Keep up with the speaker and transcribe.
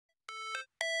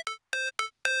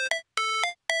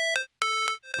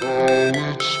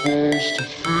it's supposed to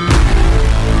feel.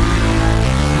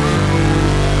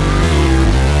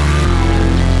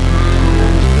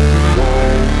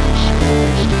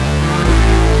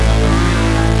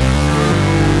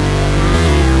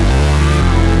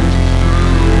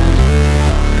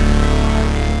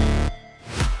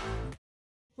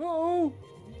 Oh!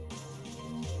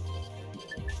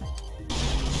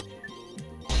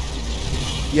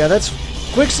 Yeah, that's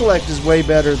quick select is way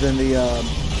better than the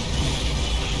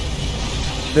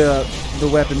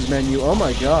weapons menu. Oh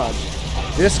my god,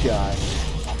 this guy.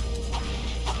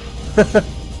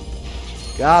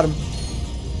 Got him.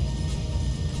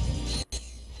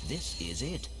 This is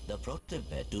it, the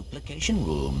Proto-pet duplication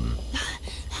room.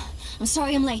 I'm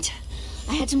sorry I'm late.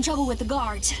 I had some trouble with the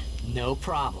guards. No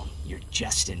problem. You're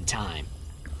just in time.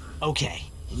 Okay,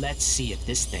 let's see if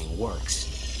this thing works.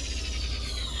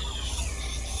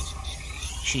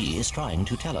 She is trying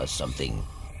to tell us something.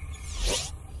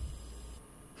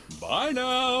 Bye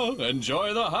now.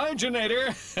 Enjoy the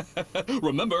hygienator.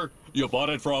 Remember, you bought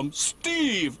it from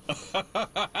Steve.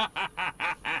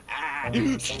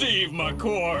 Steve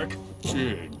McQuark.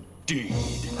 Indeed.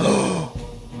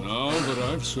 Now that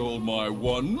I've sold my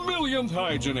 1 millionth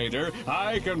hygienator,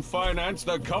 I can finance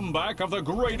the comeback of the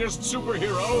greatest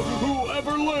superhero who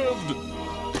ever lived,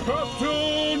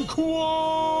 Captain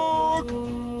Quark!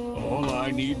 All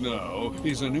I need now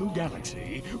is a new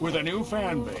galaxy with a new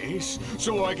fan base,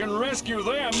 so I can rescue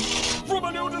them from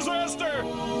a new disaster!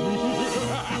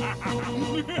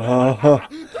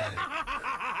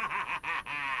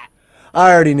 I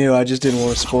already knew, I just didn't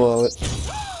want to spoil it.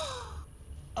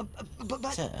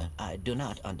 But... Sir, I do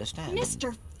not understand.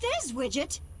 Mr.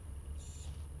 Fizzwidget?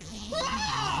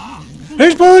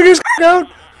 He's pulling his out!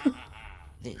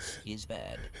 This is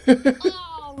bad.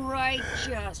 All right,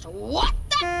 just what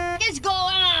the is going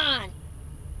on?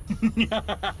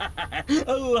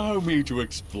 Allow me to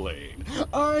explain.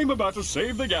 I'm about to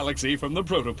save the galaxy from the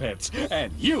Proto-pets,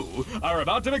 and you are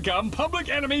about to become public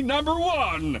enemy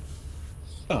 #1!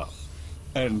 Oh,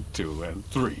 and 2 and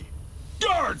 3.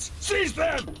 Guards, seize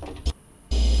them!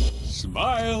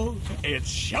 Smile,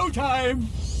 it's showtime!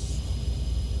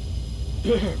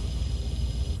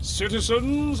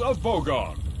 Citizens of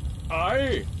Bogon,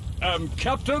 I am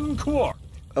Captain Quark.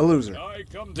 A loser. I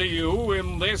come to you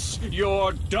in this,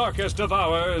 your darkest of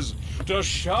hours, to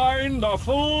shine the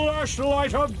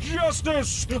flashlight of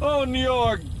justice on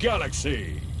your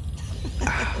galaxy.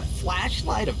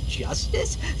 Flashlight of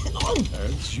justice?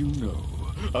 As you know,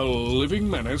 a living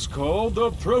menace called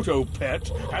the Proto-pet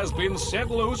has been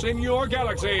set loose in your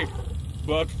galaxy.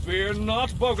 But fear not,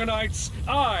 Bogonites.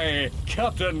 I,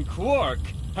 Captain Quark,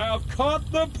 have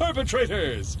caught the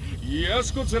perpetrators.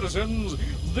 Yes, good citizens,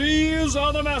 these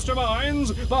are the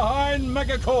masterminds behind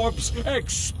Megacorp's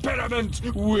experiment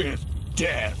with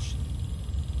death.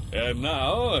 And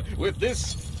now, with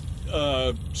this,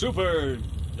 super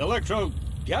electro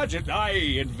gadget I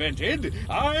invented,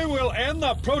 I will end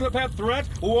the Proto-pet threat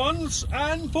once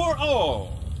and for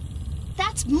all.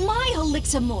 That's my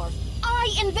Elixamorph. I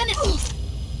invented...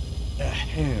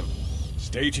 Ahem.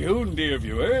 Stay tuned, dear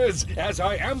viewers, as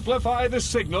I amplify the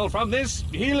signal from this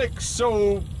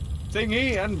helixo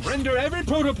thingy and render every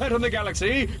Proto-pet in the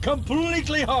galaxy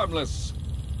completely harmless.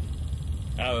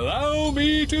 Allow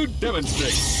me to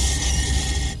demonstrate.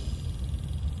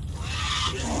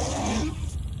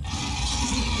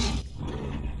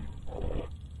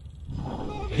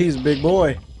 He's a big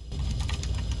boy.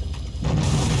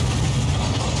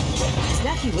 Does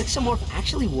that Helixamorph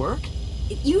actually work?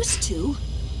 It used to.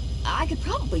 I could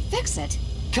probably fix it.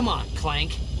 Come on,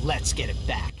 Clank. Let's get it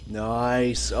back.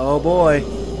 Nice. Oh boy.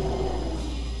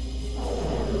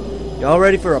 Y'all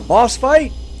ready for a boss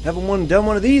fight? Haven't done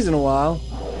one of these in a while.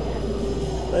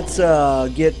 Let's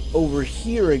get over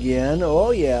here again.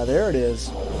 Oh yeah, there it is.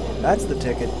 That's the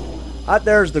ticket.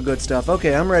 There's the good stuff.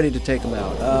 Okay, I'm ready to take them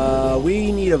out.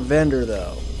 We need a vendor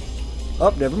though.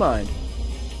 Oh, never mind.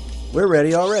 We're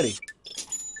ready already.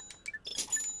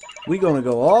 We're gonna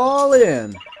go all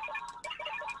in.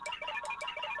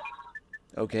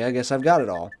 Okay, I guess I've got it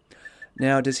all.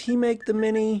 Now, does he make the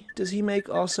mini? Does he make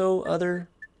also other?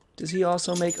 Does he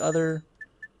also make other?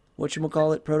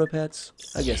 Whatchamacallit, Proto-pets?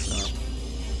 I guess not.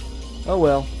 Oh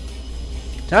well.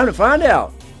 Time to find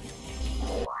out.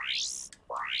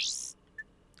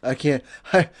 I can't.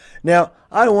 Now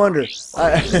I wonder.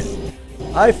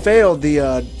 I failed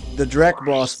the Drek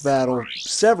boss battle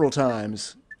several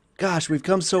times. Gosh, we've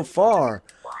come so far.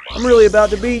 I'm really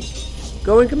about to beat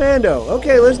going Commando.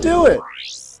 Okay, let's do it.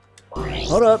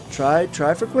 Hold up. Try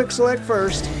for quick select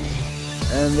first,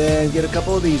 and then get a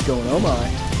couple of these going. Oh my.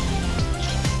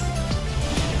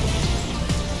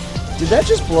 Did that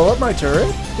just blow up my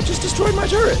turret? It just destroyed my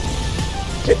turret.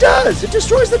 It does! It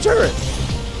destroys the turret!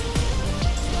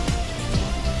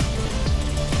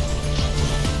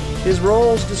 His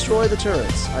rolls destroy the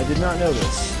turrets. I did not know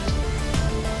this.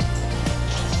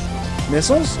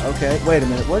 Missiles? Okay, wait a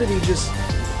minute. What did he just...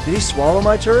 Did he swallow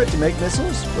my turret to make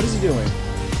missiles? What is he doing?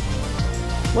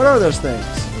 What are those things?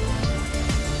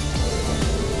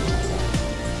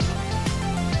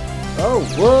 Oh,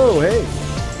 whoa, hey.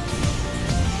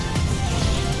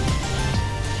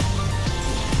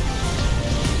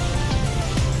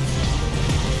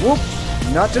 Whoop!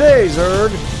 Not today,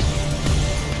 Zerd!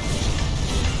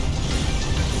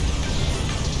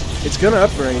 It's gonna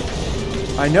upgrade.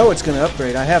 I know it's gonna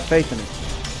upgrade. I have faith in it.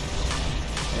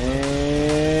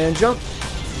 And jump.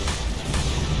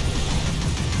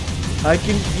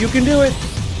 You can do it.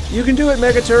 You can do it,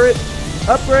 Mega Turret.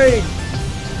 Upgrade.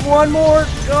 One more.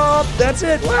 Oh, that's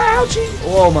it. Wow, ouchie.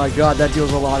 Oh my god, that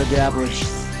deals a lot of damage.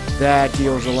 That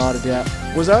deals a lot of damage.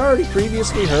 Was I already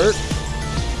previously hurt?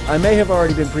 I may have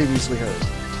already been previously hurt.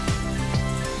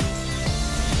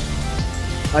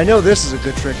 I know this is a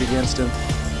good trick against him.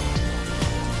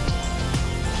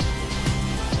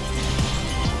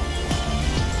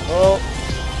 Oh.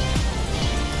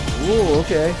 Ooh,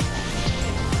 okay.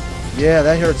 Yeah,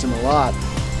 that hurts him a lot.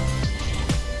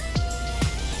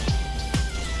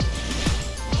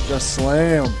 Just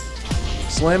slam.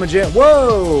 Slam a jam.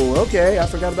 Whoa! Okay, I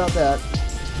forgot about that.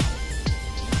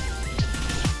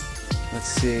 Let's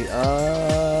see.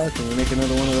 Can we make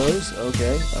another one of those?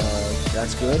 Okay,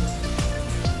 that's good.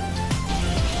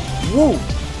 Whoa!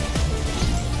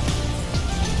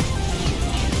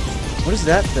 What is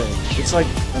that thing? It's like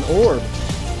an orb.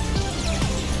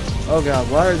 Oh god,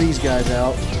 why are these guys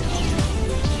out?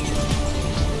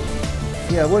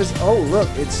 Yeah, what is... Oh, look,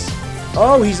 it's...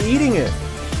 Oh, he's eating it!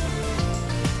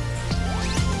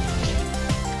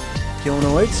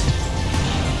 Killanoids.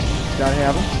 Gotta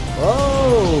have them.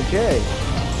 Oh, okay.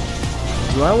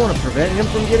 Do I want to prevent him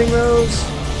from getting those?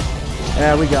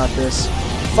 Yeah, we got this.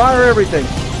 Fire everything!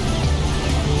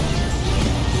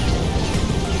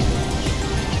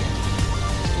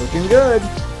 Looking good.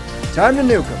 Time to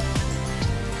nuke him.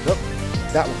 Oh,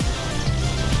 that one.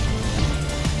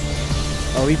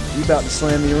 Oh, he about to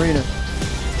slam the arena.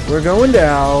 We're going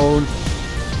down.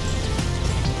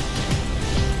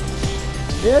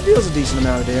 Yeah, it deals a decent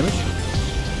amount of damage.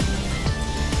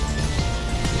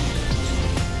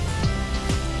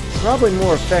 Probably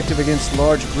more effective against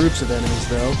large groups of enemies,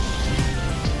 though.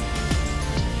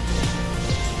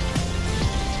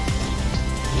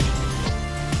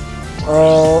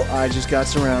 Oh, I just got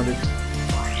surrounded.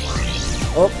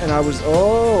 Oh, and I was...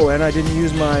 Oh, and I didn't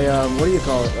use my... what do you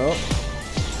call it? Oh,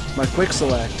 my quick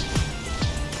select.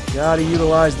 Gotta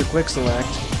utilize the quick select.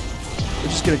 We're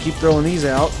just gonna keep throwing these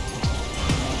out.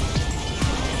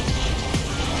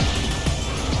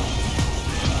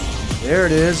 There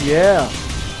it is, yeah.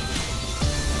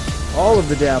 All of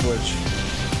the dabblage.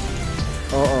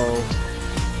 Uh-oh.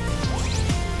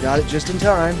 Got it just in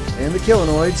time. And the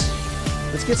Killanoids.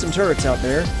 Let's get some turrets out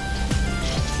there.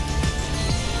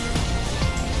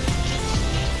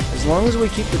 As long as we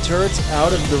keep the turrets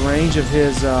out of the range of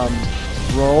his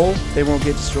roll, they won't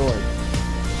get destroyed.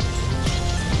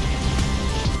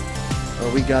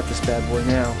 Oh, we got this bad boy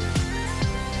now.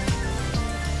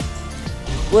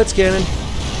 Blitz cannon.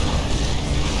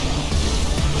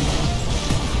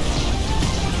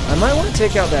 I might want to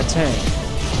take out that tank.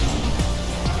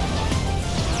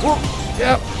 Whoa!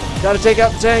 Yep. Gotta take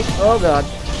out the tank. Oh god.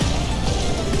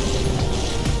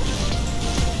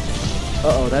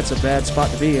 Uh-oh, that's a bad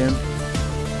spot to be in.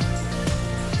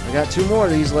 I got 2 more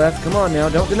of these left. Come on now,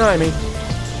 don't deny me.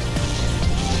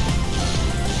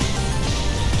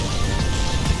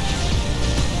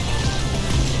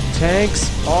 Tanks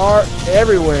are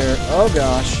everywhere. Oh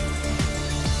gosh.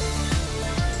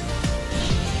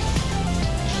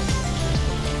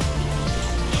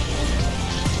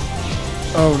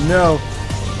 Oh no.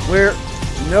 Where?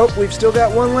 Nope, we've still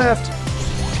got 1 left.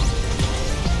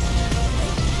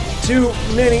 Too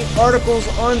many articles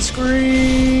on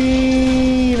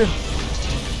screen.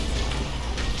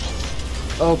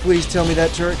 Oh, please tell me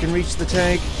that turret can reach the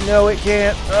tank. No, it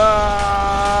can't.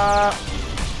 Ah!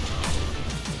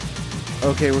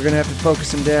 Okay, we're gonna have to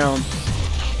focus him down,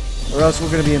 or else we're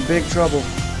gonna be in big trouble.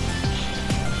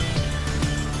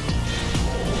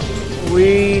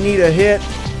 We need a hit.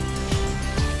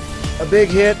 A big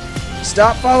hit.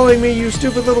 Stop following me, you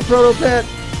stupid little Proto-pet.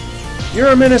 You're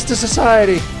a menace to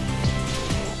society.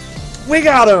 We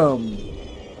got him!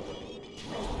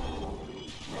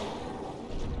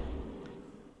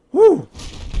 Woo!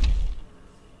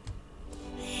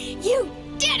 You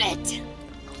did it!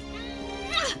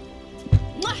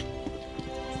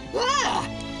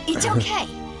 okay.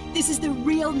 This is the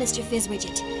real Mr.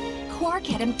 Fizzwidget. Quark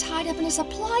had him tied up in a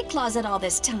supply closet all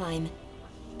this time.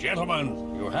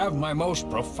 Gentlemen, you have my most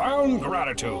profound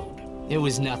gratitude. It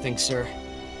was nothing, sir.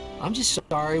 I'm just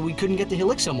sorry we couldn't get the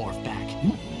Helixomorph back.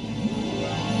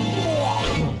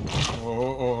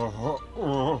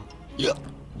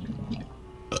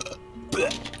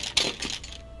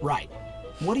 Right.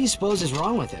 What do you suppose is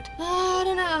wrong with it? I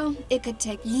don't know. It could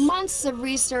take months of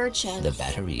research and... The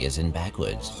battery is in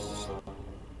backwards.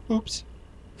 Oops.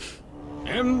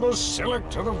 Imbecilic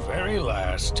to the very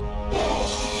last.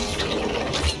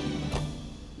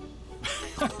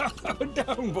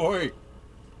 Down, boy.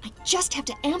 I just have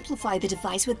to amplify the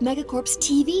device with Megacorp's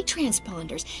TV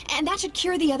transponders, and that should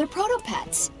cure the other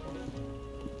Proto-pets.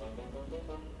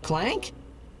 Clank?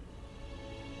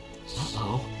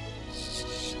 Uh-oh.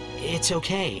 It's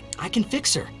okay. I can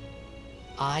fix her.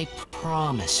 I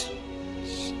promise.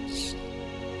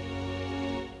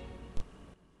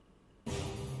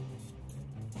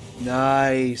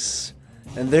 Nice.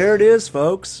 And there it is,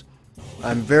 folks.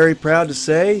 I'm very proud to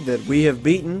say that we have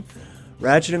beaten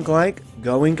Ratchet & Clank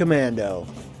Going Commando.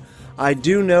 I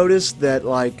do notice that,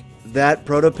 like, that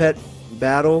Proto-pet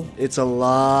battle, it's a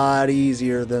lot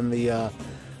easier than the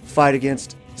fight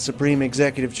against Supreme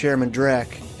Executive Chairman Drek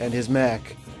and his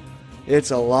mech.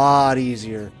 It's a lot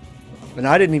easier. And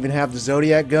I didn't even have the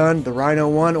Zodiac gun, the Rhino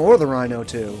 1, or the Rhino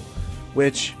 2,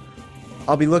 which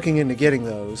I'll be looking into getting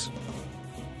those.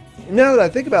 Now that I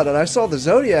think about it, I saw the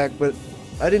Zodiac, but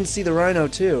I didn't see the Rhino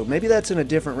 2. Maybe that's in a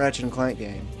different Ratchet & Clank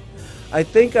game. I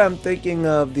think I'm thinking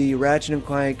of the Ratchet &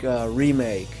 Clank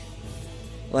remake,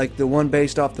 like the one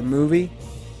based off the movie.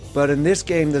 But in this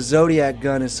game, the Zodiac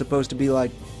gun is supposed to be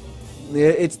like,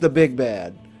 it's the big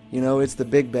bad. You know, it's the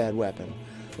big bad weapon,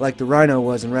 like the Rhino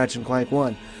was in Ratchet & Clank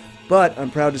 1. But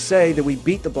I'm proud to say that we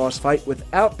beat the boss fight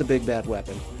without the big bad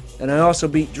weapon. And I also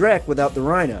beat Drek without the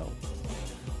Rhino.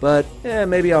 But,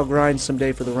 maybe I'll grind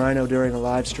someday for the Rhino during a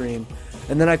live stream.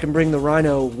 And then I can bring the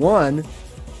Rhino 1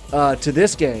 to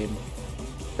this game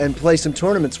and play some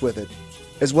tournaments with it,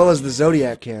 as well as the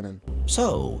Zodiac cannon.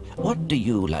 So, what do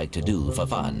you like to do for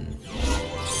fun?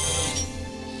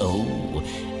 Oh,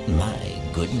 my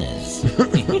goodness.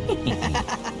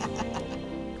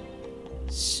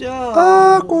 So,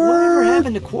 Awkward. whatever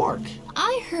happened to Quark?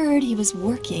 I heard he was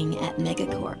working at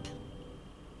Megacorp.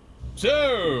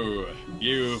 So,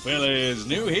 you fellas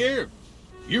new here?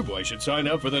 You boys should sign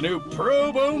up for the new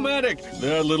Probo-matic.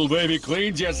 That little baby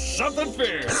cleans you something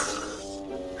fierce.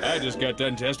 I just got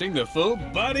done testing the full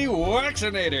body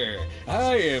waxinator.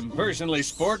 I am personally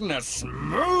sporting a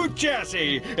smooth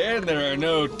chassis, and there are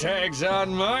no tags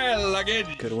on my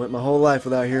luggage. Could have went my whole life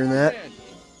without hearing that.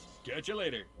 Catch you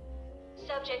later.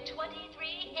 Subject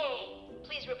 23A,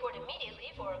 please report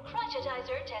immediately for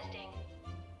crotchetizer testing.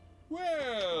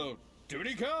 Well,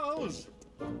 duty calls.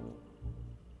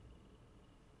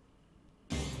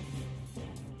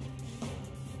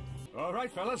 All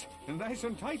right, fellas, nice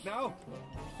and tight now.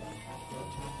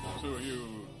 So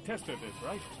you tested this,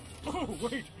 right? Oh,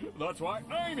 wait, that's why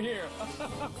I'm here.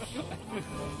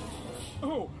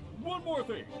 Oh, one more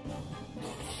thing.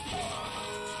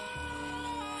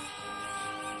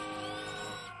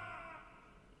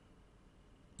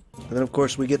 And then, of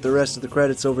course, we get the rest of the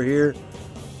credits over here.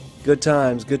 Good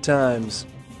times, good times.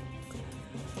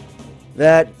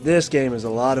 This game is a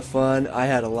lot of fun. I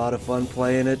had a lot of fun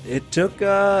playing it. It took,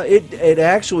 it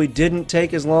actually didn't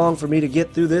take as long for me to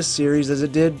get through this series as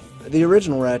it did the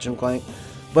original Ratchet & Clank.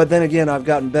 But then again, I've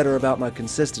gotten better about my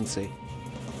consistency.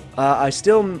 I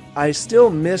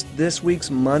still missed this week's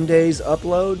Monday's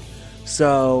upload,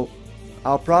 so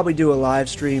I'll probably do a live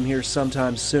stream here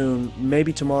sometime soon,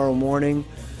 maybe tomorrow morning,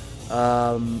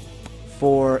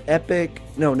 for Epic,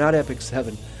 no, not Epic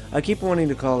 7. I keep wanting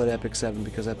to call it Epic 7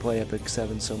 because I play Epic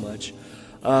 7 so much.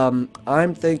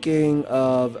 I'm thinking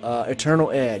of Eternal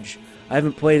Edge. I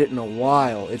haven't played it in a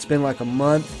while. It's been like a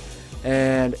month,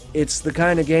 and it's the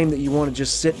kind of game that you want to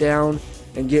just sit down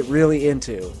and get really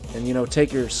into, and, you know,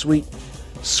 take your sweet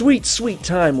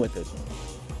time with it.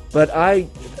 But I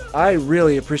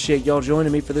really appreciate y'all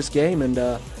joining me for this game, and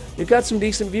it got some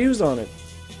decent views on it.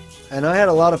 And I had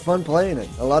a lot of fun playing it,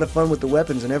 a lot of fun with the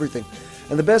weapons and everything.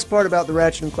 And the best part about the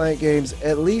Ratchet & Clank games,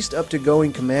 at least up to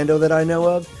Going Commando that I know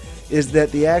of, is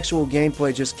that the actual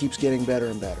gameplay just keeps getting better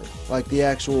and better. Like the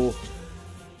actual...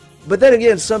 But then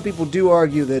again, some people do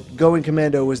argue that Going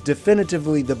Commando was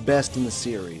definitively the best in the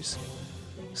series.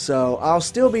 So I'll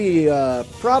still be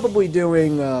probably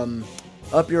doing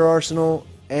Up Your Arsenal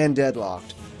and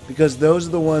Deadlocked, because those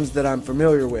are the ones that I'm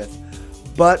familiar with.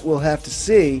 But we'll have to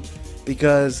see,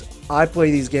 because I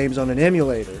play these games on an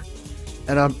emulator.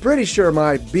 and I'm pretty sure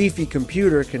my beefy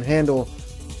computer can handle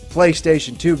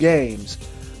PlayStation 2 games,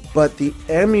 but the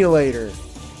emulator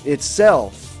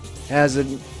itself has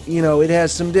it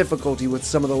has some difficulty with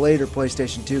some of the later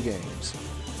PlayStation 2 games.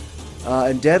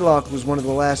 And Deadlock was one of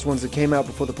the last ones that came out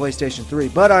before the PlayStation 3,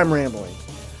 but I'm rambling.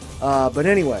 But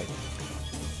anyway,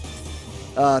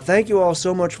 thank you all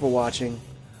so much for watching.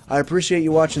 I appreciate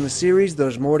you watching the series.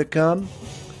 There's more to come.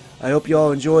 I hope you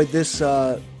all enjoyed this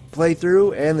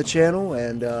playthrough and the channel,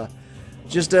 and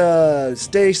just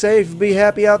stay safe, be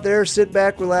happy out there, sit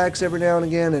back, relax every now and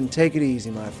again, and take it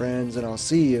easy, my friends, and I'll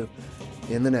see you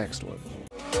in the next one.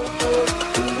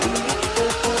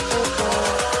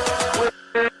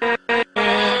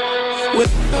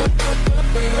 With